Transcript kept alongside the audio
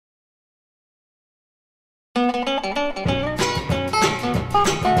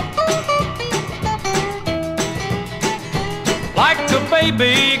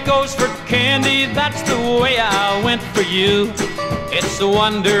baby goes for candy, that's the way I went for you. It's a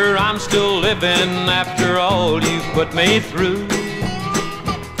wonder I'm still living after all you put me through.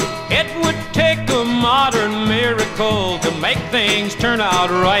 It would take a modern miracle to make things turn out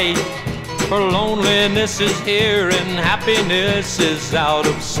right, for loneliness is here and happiness is out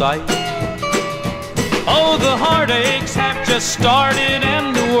of sight. Oh, the heartaches have just started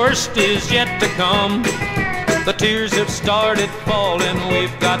and the worst is yet to come. The tears have started falling,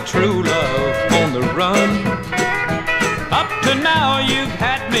 we've got true love on the run. Up to now you've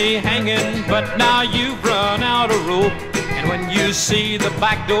had me hanging, but now you've run out of rope. And when you see the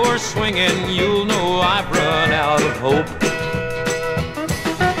back door swinging, you'll know I've run out of hope.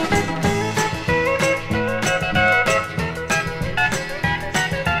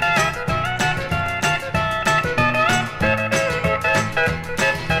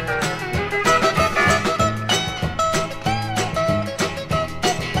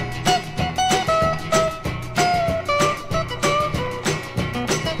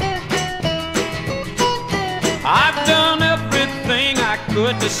 I've done everything I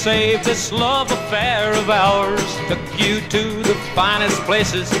could to save this love affair of ours. Took you to the finest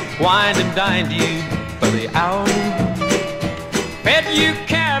places, wined and dined you for the hour. Fed you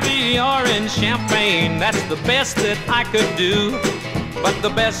caviar and champagne, that's the best that I could do. But the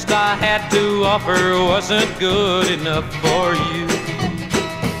best I had to offer wasn't good enough for you.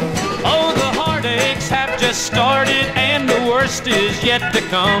 Oh, the heartaches have just started and the worst is yet to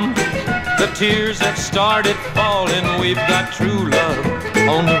come. The tears have started falling, we've got true love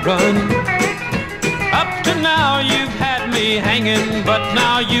on the run. Up to now you've had me hanging, but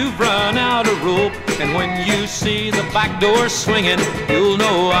now you've run out of rope. And when you see the back door swinging, you'll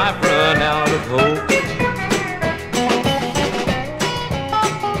know I've run out of hope.